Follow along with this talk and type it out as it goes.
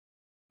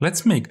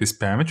Let's make this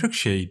parametric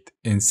shade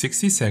in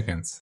 60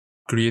 seconds.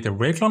 Create a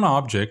Railclone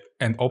object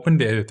and open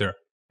the editor.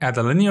 Add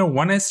a linear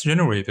 1S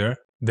generator,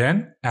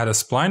 then add a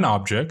spline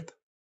object.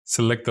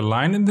 Select the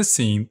line in the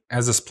scene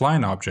as a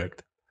spline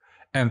object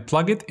and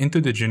plug it into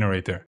the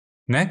generator.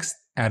 Next,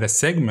 add a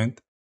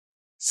segment.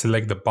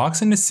 Select the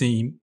box in the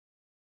scene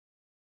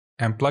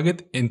and plug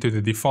it into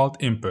the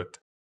default input.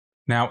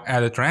 Now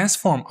add a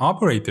transform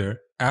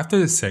operator after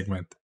the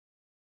segment.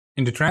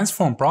 In the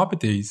transform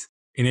properties,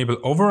 enable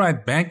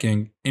override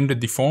banking in the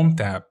Deform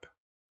tab.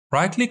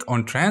 Right-click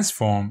on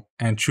Transform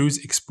and choose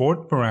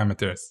Export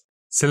Parameters.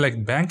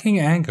 Select Banking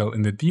Angle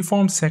in the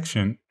Deform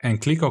section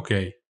and click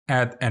OK.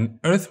 Add an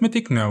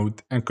arithmetic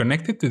node and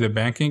connect it to the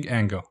banking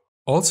angle.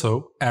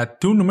 Also, add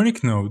two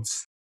numeric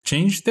nodes,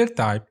 change their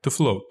type to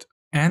float,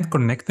 and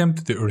connect them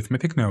to the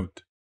arithmetic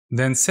node.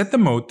 Then set the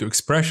mode to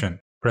expression.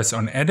 Press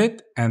on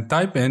Edit and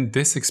type in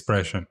this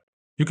expression.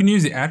 You can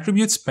use the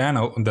Attributes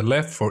panel on the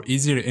left for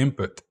easier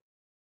input.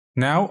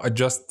 Now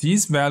adjust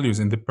these values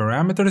in the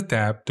Parameter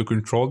tab to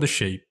control the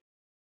shape.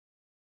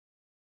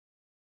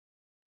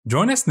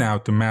 Join us now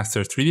to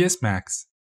master 3ds Max.